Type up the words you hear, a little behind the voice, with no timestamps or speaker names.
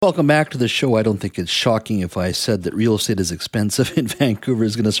Welcome back to the show. I don't think it's shocking if I said that real estate is expensive in Vancouver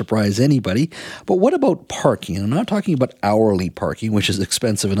is going to surprise anybody. But what about parking? And I'm not talking about hourly parking, which is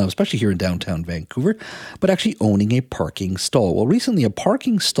expensive enough, especially here in downtown Vancouver, but actually owning a parking stall. Well, recently a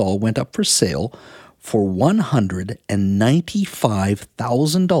parking stall went up for sale for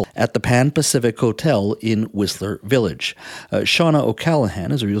 $195,000 at the Pan Pacific Hotel in Whistler Village. Shauna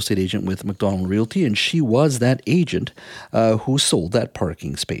O'Callaghan is a real estate agent with McDonald Realty, and she was that agent who sold that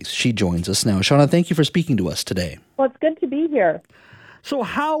parking space. She joins us now. Shauna, thank you for speaking to us today. Well, it's good to be here. So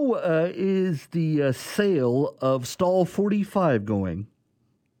how is the sale of stall 45 going?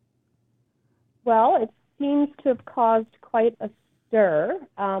 Well, it seems to have caused quite a stir.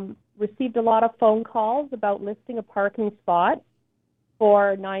 Received a lot of phone calls about listing a parking spot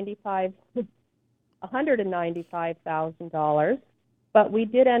for $195,000, but we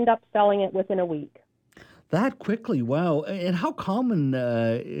did end up selling it within a week. That quickly, wow. And how common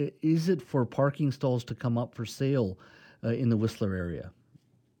is it for parking stalls to come up for sale in the Whistler area?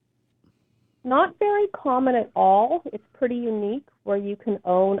 Not very common at all. It's pretty unique where you can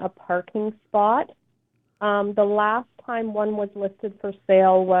own a parking spot. The last time one was listed for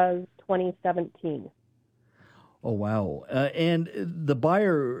sale was 2017. Oh, wow. And the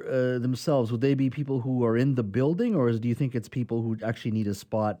buyer themselves, would they be people who are in the building, or do you think it's people who actually need a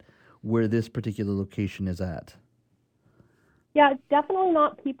spot where this particular location is at? Yeah, it's definitely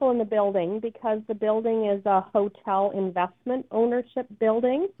not people in the building because the building is a hotel investment ownership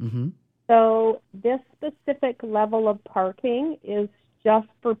building. Mm-hmm. So this specific level of parking is just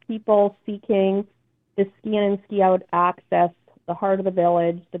for people seeking the ski in and ski out access, the heart of the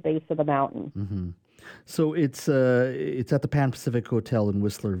village, the base of the mountain. Mm-hmm. So it's at the Pan Pacific Hotel in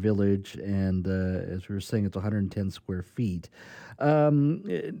Whistler Village, and as we were saying, it's 110 square feet. Can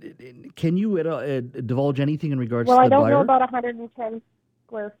you divulge anything in regards to the buyer? Well, I don't know about 110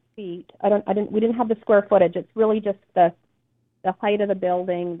 square feet. We didn't have the square footage. It's really just the height of the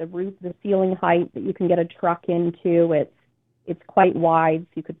building, the roof, the ceiling height that you can get a truck into. It's quite wide, so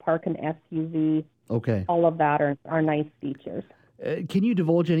you could park an SUV. Okay. All of that are nice features. Can you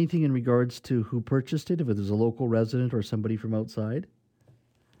divulge anything in regards to who purchased it, if it was a local resident or somebody from outside?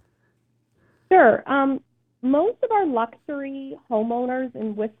 Sure. Most of our luxury homeowners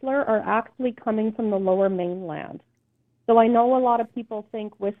in Whistler are actually coming from the Lower Mainland. So I know a lot of people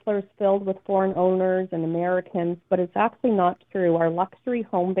think Whistler is filled with foreign owners and Americans, but it's actually not true. Our luxury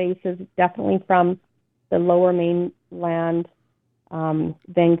home base is definitely from the Lower Mainland,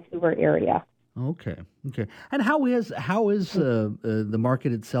 Vancouver area. Okay. And how is the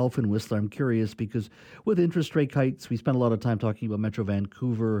market itself in Whistler? I'm curious because with interest rate hikes, we spent a lot of time talking about Metro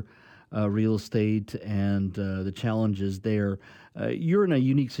Vancouver real estate and the challenges there. You're in a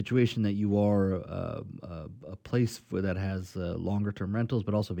unique situation that you are a place that has longer term rentals,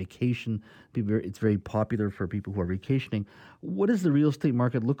 but also vacation. It's very popular for people who are vacationing. What does the real estate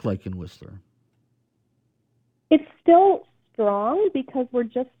market look like in Whistler? It's still strong because we're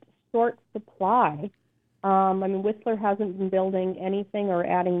just short supply. Whistler hasn't been building anything or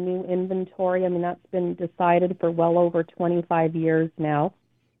adding new inventory. That's been decided for well over 25 years now.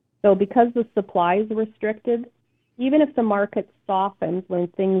 So because the supply is restricted, even if the market softens when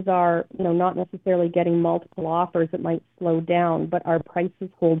things are, not necessarily getting multiple offers, it might slow down, but our prices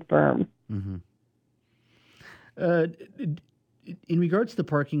hold firm. Mm-hmm. In regards to the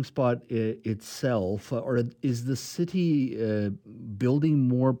parking spot itself, or is the city building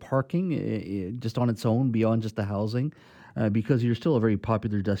more parking just on its own beyond just the housing? Because you're still a very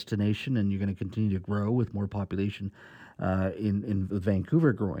popular destination and you're going to continue to grow with more population in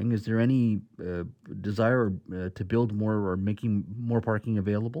Vancouver growing. Is there any desire to build more or making more parking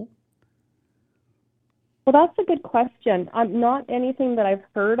available? Well, that's a good question. Not anything that I've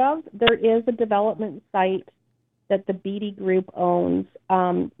heard of. There is a development site that the Beatty Group owns,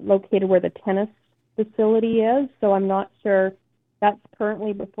 located where the tennis facility is. So I'm not sure. That's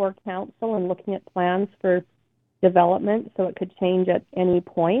currently before council and looking at plans for development, so it could change at any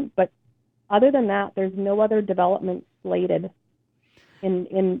point. But other than that, there's no other development slated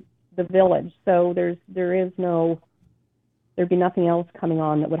in the village. So there'd be nothing else coming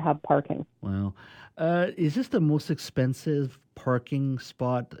on that would have parking. Wow. Is this the most expensive parking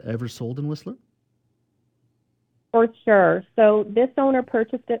spot ever sold in Whistler? For sure. So this owner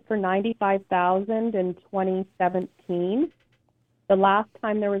purchased it for $95,000 in 2017. The last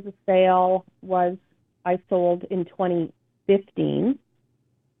time there was a sale I sold in 2015.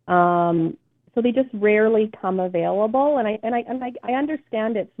 So they just rarely come available, and I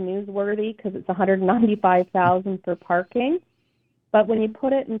understand it's newsworthy because it's $195,000 for parking. But when you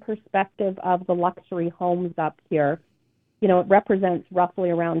put it in perspective of the luxury homes up here, it represents roughly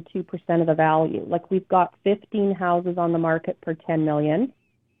around 2% of the value. Like we've got 15 houses on the market for $10 million.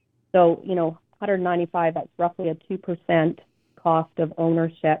 So, 195, that's roughly a 2% cost of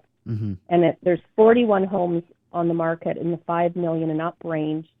ownership. Mm-hmm. And there's 41 homes on the market in the $5 million and up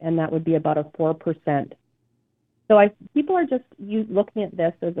range, and that would be about a 4%. So people are just looking at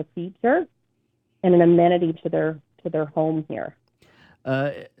this as a feature and an amenity to their home here.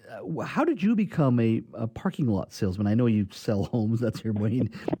 How did you become a parking lot salesman? I know you sell homes; that's your main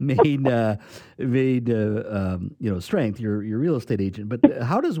strength. You're real estate agent. But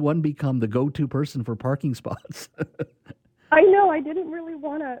how does one become the go-to person for parking spots? I know. I didn't really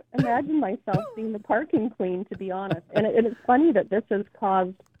want to imagine myself being the parking queen, to be honest. And it's funny that this has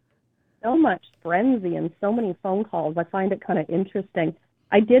caused so much frenzy and so many phone calls. I find it kind of interesting.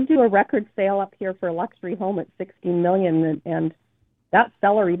 I did do a record sale up here for a luxury home at $16 million, and that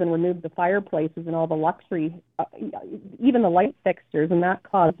seller even removed the fireplaces and all the luxury, even the light fixtures, and that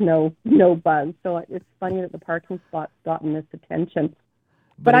caused no buzz. So it's funny that the parking spot's gotten this attention.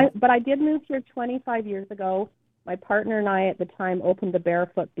 But I did move here 25 years ago. My partner and I at the time opened the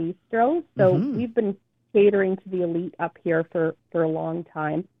Barefoot Bistro, so we've been catering to the elite up here for a long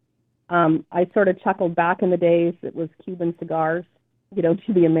time. I sort of chuckled back in the days it was Cuban cigars,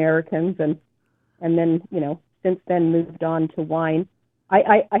 to the Americans, and then since then moved on to wine.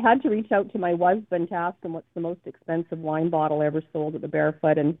 I had to reach out to my husband to ask him what's the most expensive wine bottle ever sold at the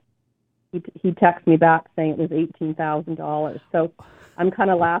Barefoot, and he texted me back saying it was $18,000. So I'm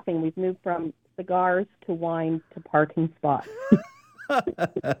kind of laughing. We've moved from cigars to wine to parking spots.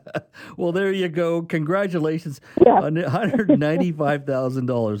 Well, there you go. Congratulations on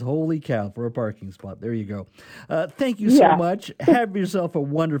 $195,000. Holy cow, for a parking spot. There you go. Thank you so much. Have yourself a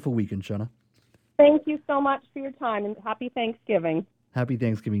wonderful weekend, Shauna. Thank you so much for your time, and happy Thanksgiving. Happy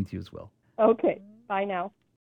Thanksgiving to you as well. Okay. Bye now.